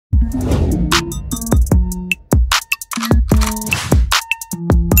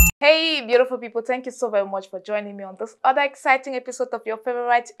Hey beautiful people, thank you so very much for joining me on this other exciting episode of your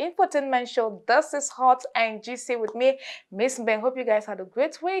favorite infotainment show. This is Hot and Juicy with me, Miss Ben. Hope you guys had a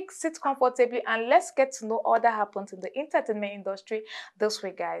great week. Sit comfortably and let's get to know all that happens in the entertainment industry this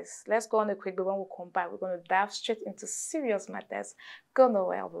week, guys. Let's go on a quick break. When we come back, we're going to dive straight into serious matters. Go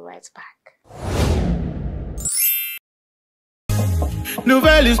nowhere, I'll be right back.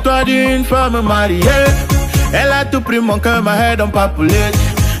 Nouvelle histoire d'une femme mariée. Elle a tout pris, mon cœur, ma head on papoulet.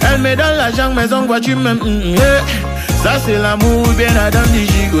 Elle me donne l'argent, maison, voiture, même. Yeah. Ça c'est l'amour, bien Adam dit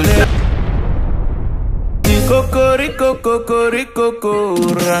gigoler. Cocorico, cocorico,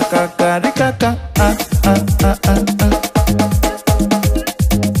 rakaka, rikaka.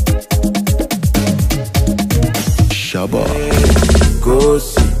 Shabba.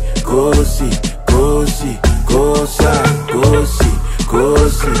 Gosi, gosi, gosi, gosa, gosi,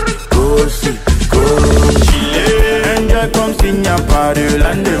 gosi, gosi, gosi. Chile, enjoy comme s'il n'y a pas de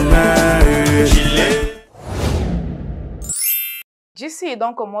lendemain. Chile. GCE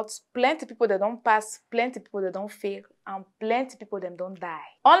don't come out, plenty people that don't pass, plenty people that don't fail, and plenty people that don't die.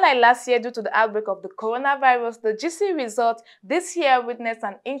 Unlike last year, due to the outbreak of the coronavirus, the GCE result this year witnessed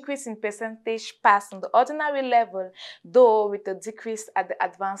an increase in percentage pass on the ordinary level, though with a decrease at the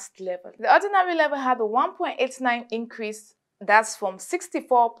advanced level. The ordinary level had a 1.89 increase. That's from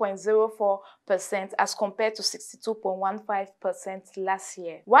 64.04% as compared to 62.15% last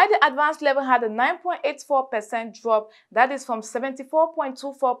year. While the advanced level had a 9.84% drop, that is from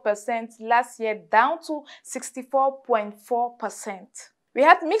 74.24% last year down to 64.4%. We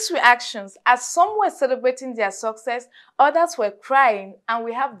had mixed reactions as some were celebrating their success, others were crying, and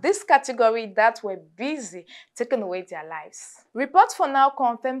we have this category that were busy taking away their lives. Reports for now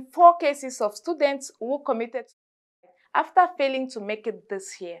confirm 4 cases of students who committed after failing to make it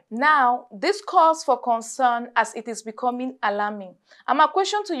this year. Now, this calls for concern as it is becoming alarming. And my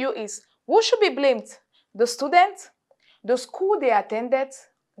question to you is, who should be blamed? The student, the school they attended,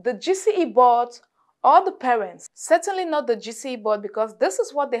 the GCE board, or the parents? Certainly not the GCE board, because this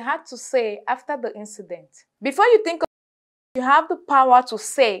is what they had to say after the incident. Before you think of it, you have the power to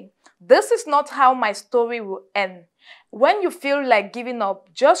say, this is not how my story will end. When you feel like giving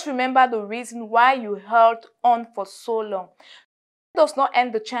up, just remember the reason why you held on for so long. It does not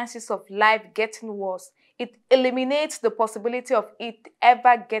end the chances of life getting worse. It eliminates the possibility of it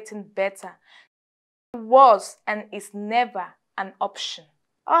ever getting better. It was and is never an option.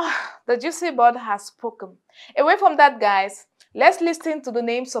 The GCE board has spoken. Away from that, guys, let's listen to the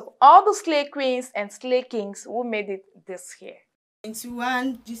names of all the slay queens and slay kings who made it this year.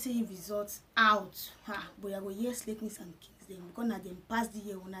 21 GCE results out. But I go hear slay queens and kings them because na them pass the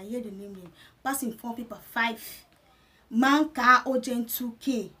year. When I hear the name them, passing 4 paper 5. Manka Ogen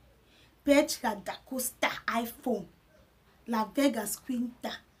 2K, Petra Da Costa iPhone, La Vegas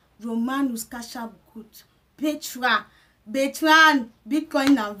Quinta, Romanus Cash App Good, Petra, Betran,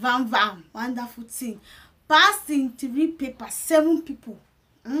 Bitcoin and Van Van. Wonderful thing. Passing 3 paper 7 people.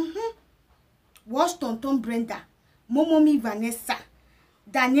 Watch Tonton Brenda, Momomi Vanessa,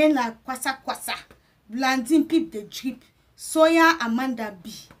 Daniela Kwasa Kwasa, Blandine Pip the Drip, Soya Amanda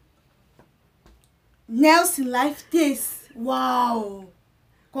B. Nelson Life Taste. Wow.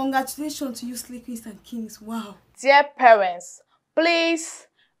 Congratulations to you, slay queens and kings. Wow. Dear parents, please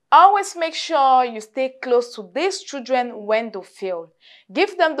always make sure you stay close to these children when they fail.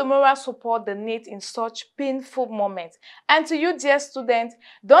 Give them the moral support they need in such painful moments. And to you, dear students,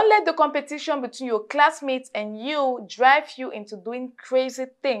 don't let the competition between your classmates and you drive you into doing crazy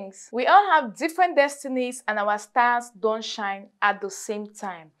things. We all have different destinies and our stars don't shine at the same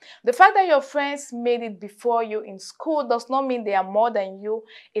time. The fact that your friends made it before you in school does not mean they are more than you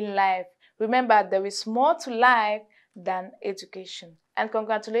in life. Remember, there is more to life than education. And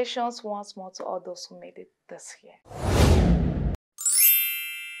congratulations once more to all those who made it this year.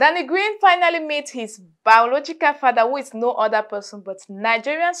 Danny Green finally met his biological father, who is no other person but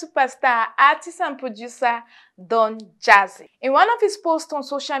Nigerian superstar, artist and producer Don Jazzy. In one of his posts on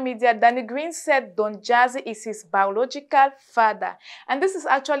social media, Danny Green said Don Jazzy is his biological father. And this is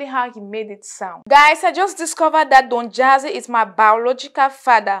actually how he made it sound. Guys, I just discovered that Don Jazzy is my biological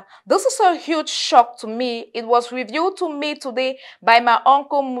father. This is a huge shock to me. It was revealed to me today by my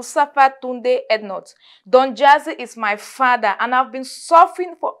uncle Musafa Tunde Ednot. Don Jazzy is my father and I've been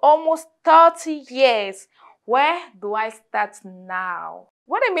suffering for almost 30 years. Where do I start now?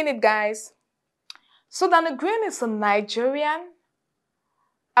 Wait a minute, guys. So Danny Green is a Nigerian.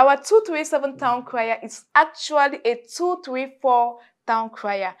 Our 237 town crier is actually a 234 town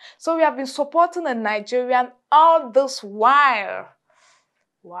crier. So we have been supporting a Nigerian all this while.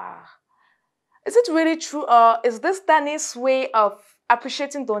 Wow. Is it really true, or is this Danny's way of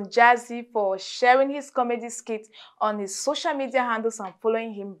appreciating Don Jazzy for sharing his comedy skit on his social media handles and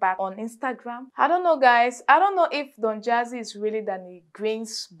following him back on Instagram? I don't know, guys. I don't know if Don Jazzy is really Danny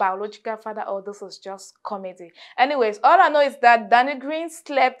Green's biological father or this is just comedy. Anyways, all I know is that Danny Green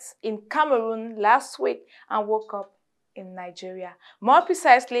slept in Cameroon last week and woke up in Nigeria, more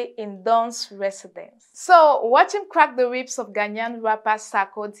precisely in Don's residence. So watch him crack the ribs of Ghanaian rapper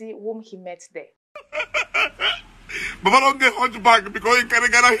Sarkodie, whom he met there. Mama don't get hunchback because he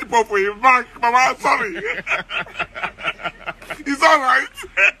can't get a hip hop for him back. Mama, sorry. It's alright.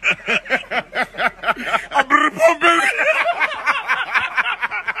 I'm republic.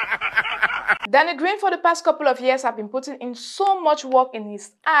 Danny Green for the past couple of years have been putting in so much work in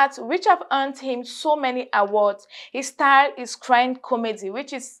his art, which have earned him so many awards. His style is crime comedy,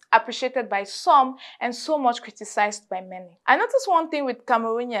 which is appreciated by some and so much criticized by many. I noticed one thing with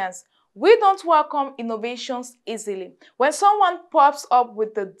Cameroonians. We don't welcome innovations easily. When someone pops up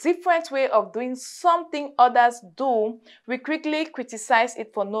with a different way of doing something others do, we quickly criticize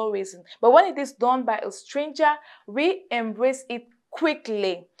it for no reason. But when it is done by a stranger, we embrace it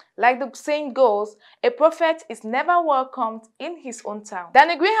quickly. Like the saying goes, a prophet is never welcomed in his own town.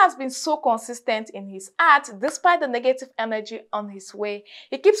 Danny Green has been so consistent in his art despite the negative energy on his way.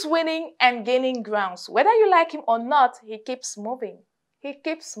 He keeps winning and gaining grounds. Whether you like him or not, he keeps moving. He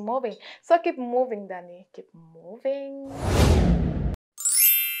keeps moving. So keep moving, Danny. Keep moving.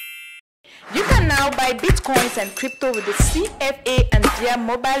 You can now buy bitcoins and crypto with the CFA and via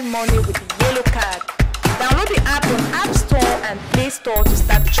mobile money with the yellow card. Download the app on App Store and Play Store to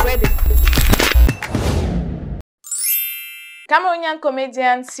start trading. Cameroonian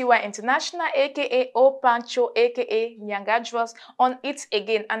comedian Siwa International aka O Pancho aka Ngannou on it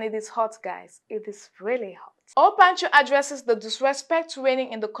again, and it is hot, guys. It is really hot. O Pancho addresses the disrespect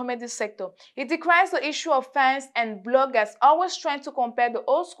reigning in the comedy sector. He decries the issue of fans and bloggers always trying to compare the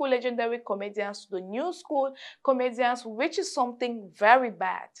old school legendary comedians to the new school comedians, which is something very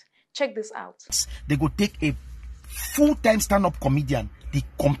bad. Check this out. They go take a full-time stand-up comedian, they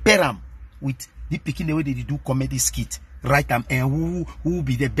compare them with the picking the way they do comedy skit, right? And who will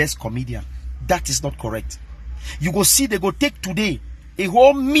be the best comedian. That is not correct. You go see, they go take today a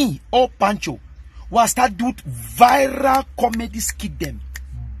whole me or Pancho will start do viral comedy skit them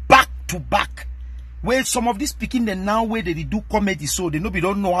back to back. Well, some of these picking them now where they do comedy, so they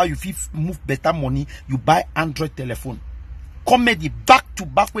don't know how you feel move better money. You buy Android telephone. Comedy back to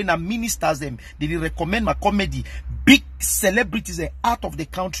back when a ministers them, they recommend my comedy. Big celebrities out of the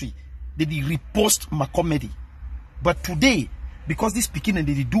country, they repost my comedy. But today, because this picking and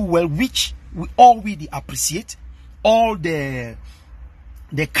they do well, which we all really appreciate, all the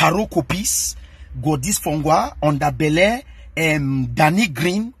Caro copies, Godis Fongwa, Ondabele, Danny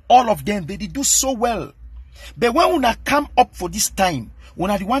Green, all of them, they do so well. But when we come up for this time, when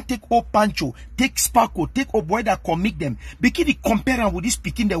I want take O Pancho, take Sparko, take O boy that comic them, begin to compare them with this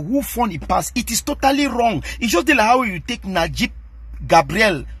picking the who phone it pass, it is totally wrong. It's just like how you take Najib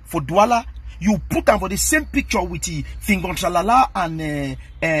Gabriel for Douala, you put them for the same picture with the Fingon Tralala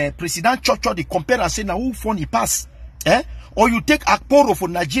and President Chocho, they compare and say now who phone it pass. Or you take Akporo for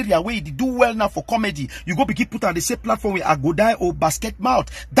Nigeria where they do well now for comedy. You go begin put on the same platform with Agodai or Basket Mouth.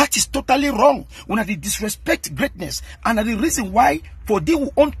 That is totally wrong. When they disrespect greatness. And the reason why for their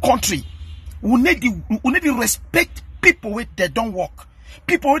own country, we need to respect people where they don't work.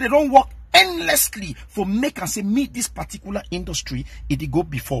 People where they don't work endlessly for make and say me this particular industry it go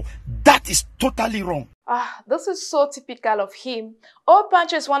before. That is totally wrong. This is so typical of him. O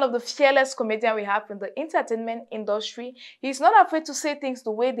Pancho is one of the fearless comedians we have in the entertainment industry. He's not afraid to say things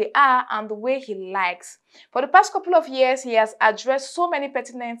the way they are and the way he likes. For the past couple of years, he has addressed so many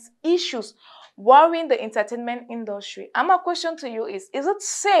pertinent issues worrying the entertainment industry. And my question to you is it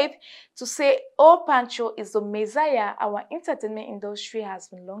safe to say O Pancho is the messiah our entertainment industry has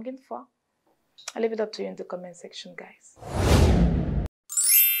been longing for? I'll leave it up to you in the comment section, guys.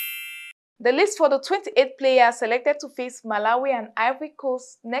 The list for the 28 players selected to face Malawi and Ivory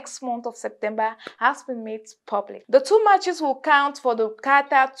Coast next month of September has been made public. The two matches will count for the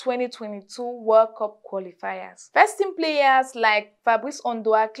Qatar 2022 World Cup qualifiers. First team players like Fabrice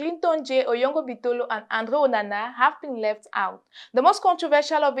Ondoa, Clinton J, Oyongo Bitolo and Andre Onana have been left out. The most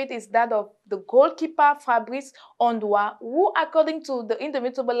controversial of it is that of the goalkeeper Fabrice Ondoa, who according to the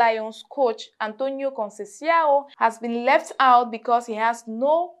Indomitable Lions coach Antonio Conceição has been left out because he has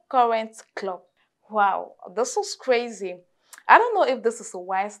no current club. Wow, this is crazy. I don't know if this is a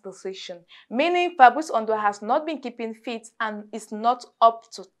wise decision, meaning Fabrice Ondoa has not been keeping fit and is not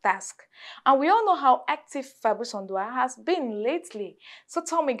up to task. And we all know how active Fabrice Ondoa has been lately. So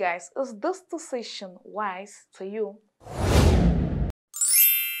tell me guys, is this decision wise to you?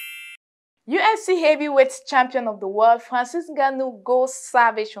 UFC heavyweight champion of the world, Francis Ngannou goes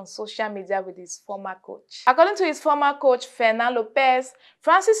savage on social media with his former coach. According to his former coach, Fernand Lopez,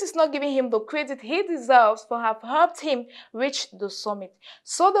 Francis is not giving him the credit he deserves for have helped him reach the summit.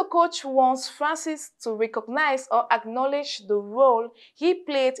 So the coach wants Francis to recognize or acknowledge the role he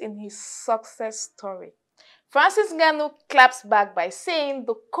played in his success story. Francis Ngannou claps back by saying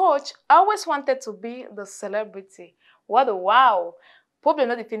the coach always wanted to be the celebrity. What a wow! Probably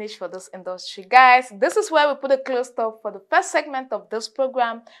not the finish for this industry. Guys, this is where we put a close stop for the first segment of this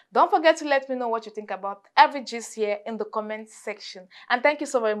program. Don't forget to let me know what you think about every gist here in the comment section. And thank you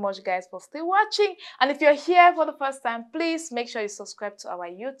so very much guys for still watching. And if you're here for the first time, please make sure you subscribe to our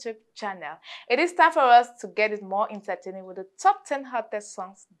YouTube channel. It is time for us to get it more entertaining with the top 10 hottest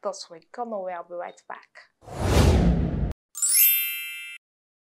songs this week. Come away, I'll be right back.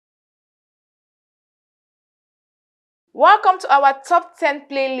 Welcome to our top 10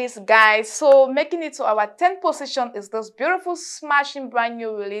 playlist, guys. So making it to our 10th position is this beautiful smashing brand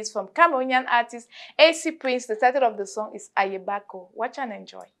new release from Cameroonian artist AC Prince. The title of the song is Ayebako. Watch and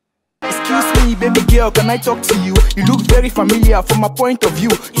enjoy. Excuse me, baby girl, can I talk to you? You look very familiar from my point of view.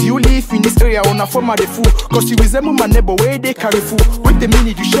 Do you live in this area on a form of the fool? Cause you resemble my neighbor where they carry food. Wait a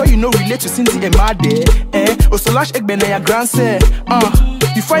minute, you sure you know relate to Cindy and Made? Osolash Egbena ya grandson.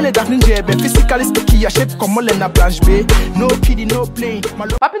 You find it that ninja, but physically speaking, your shape come all in a branch bay. No kidding, no playing.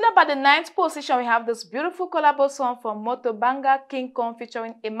 Popping up at the 9th position, we have this beautiful collabo song from Moto Banga King Kong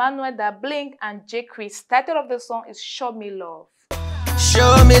featuring Emmanuel Da Blink and J. Chris. Title of the song is Show Me Love.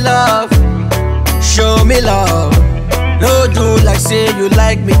 Show me love, show me love. No do like say you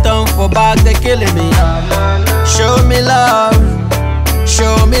like me, turn for back, they killing me. Show me love,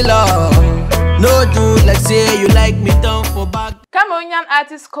 show me love. No do like say you like me, turn for back. Cameroonian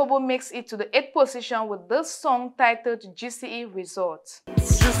artist Kobo makes it to the 8th position with this song titled GCE Resort.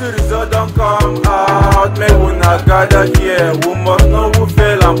 GCE Resort don't come out, may we not gather here. We must know who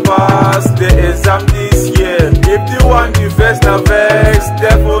fail and pass the exam this year. If you want the first na vex,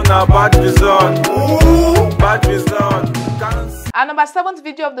 therefore na bad result. Ooh, bad result. Our number 7th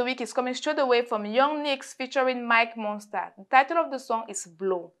video of the week is coming straight away from Young Nix featuring Mike Monster. The title of the song is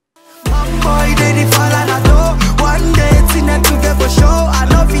Blow. Boy, they fall and I know one day it's in a for show. I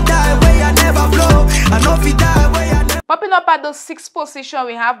know if you die way I never blow. I know if you die way I never. Popping up at the 6th position,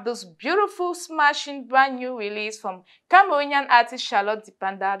 we have this beautiful smashing brand new release from Cameroonian artist Charlotte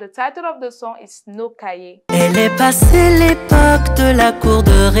Dipanda. The title of the song is No Cahier. Elle est passée l'époque de la cour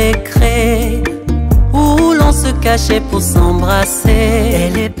de récré où l'on se cachait pour s'embrasser.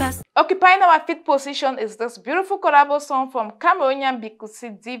 Elle est passée. Occupying our 5th position is this beautiful collabo song from Cameroonian Bikusi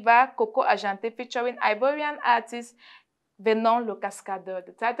diva Coco Agente featuring Ivorian artist Fernand le Cascadeur.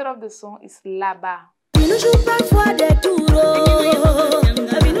 The title of the song is Là-bas.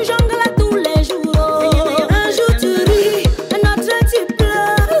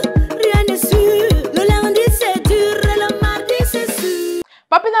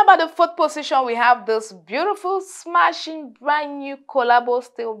 Popping up at the 4th position, we have this beautiful, smashing, brand new collabo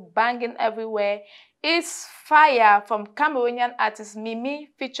still banging everywhere. It's Fire from Cameroonian artist Mimi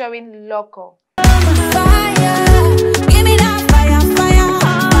featuring Loco.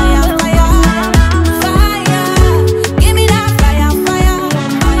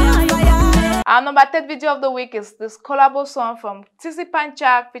 Our number 3rd video of the week is this collabo song from Tizi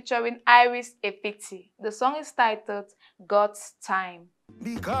Panchak featuring Iris Epiti. The song is titled God's Time.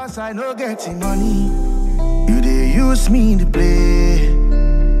 Because I know getting money, you they use me to play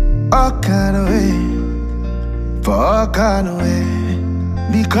all kind of way, for all kind of way.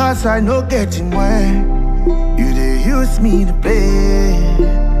 Because I know getting money, you they use me to play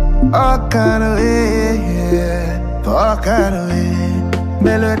all kind of way, yeah, for all kind of way.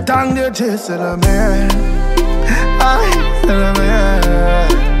 Mais le temps de Dieu c'est la mer, aïe c'est la mer,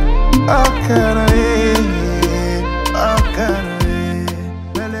 all kind of way, all kind of way.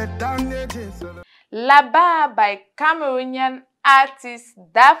 Là-bas by Cameroonian artist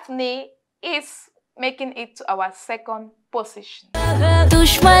Daphne is making it to our 2nd position.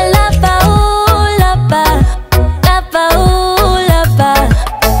 Touche-moi là-bas, oh là-bas, là-bas, oh là-bas,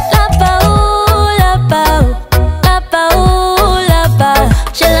 là-bas, oh là-bas, là-bas, oh là-bas.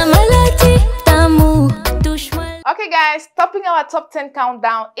 J'ai la maladie d'amour. Touche-moi. Okay guys, topping our top 10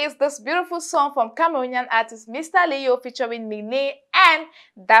 countdown is this beautiful song from Cameroonian artist Mr. Leo featuring Mine and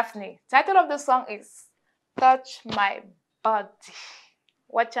Daphne. Title of the song is Touch My body.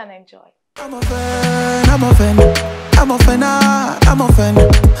 Watch and enjoy. I'm a fan, I'm a fan, I'm a fan, I'm a fan.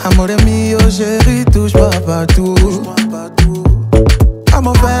 Amore mio, chérie, touche pas partout. I'm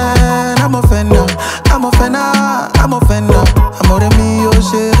a fan, I'm a fan, I'm a fan, I'm a fan. Amore mio,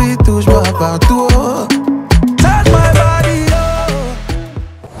 chérie, touche pas partout. Touch my body, oh.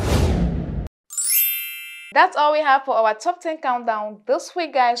 That's all we have for our top 10 countdown this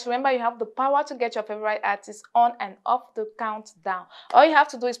week, guys. Remember, you have the power to get your favorite artists on and off the countdown. All you have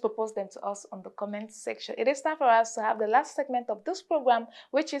to do is propose them to us on the comment section. It is time for us to have the last segment of this program,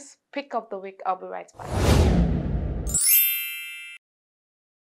 which is Pick of the Week. I'll be right back.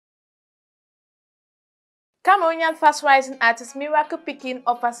 Cameroonian fast-rising artist Miracle Pikin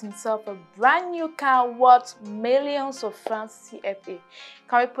offers himself a brand new car worth millions of francs CFA.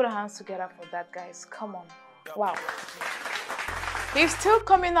 Can we put our hands together for that, guys? Come on. Wow. He's still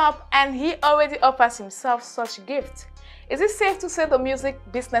coming up and he already offers himself such gift. Is it safe to say the music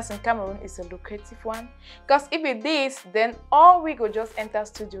business in Cameroon is a lucrative one? Because if it is, then all we go just enter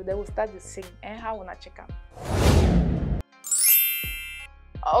studio, they will start to sing. And how wanna check out?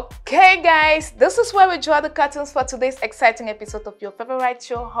 Okay, guys, this is where we draw the curtains for today's exciting episode of your favorite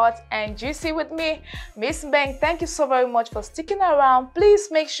show, Hot and Juicy, with me, Miss Bang. Thank you so very much for sticking around.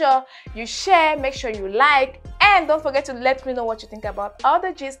 Please make sure you share, make sure you like, and don't forget to let me know what you think about all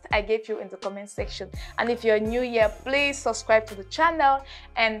the gist I gave you in the comment section. And if you're new here, please subscribe to the channel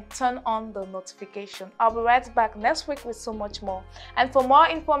and turn on the notification. I'll be right back next week with so much more. And for more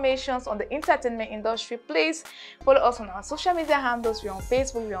information on the entertainment industry, please follow us on our social media handles. We're on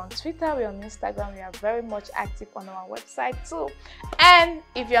Facebook, we're on Twitter, we're on Instagram. We are very much active on our website too. And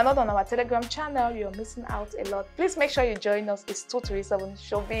if you're not on our Telegram channel, you're missing out a lot. Please make sure you join us. It's 237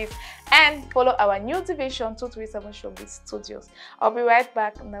 Showbiz, and follow our new division, 237 Showbiz Studios. I'll be right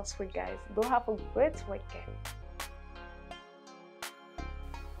back next week, guys. Do have a great weekend.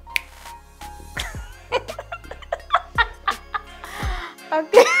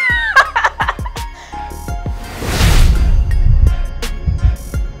 Okay.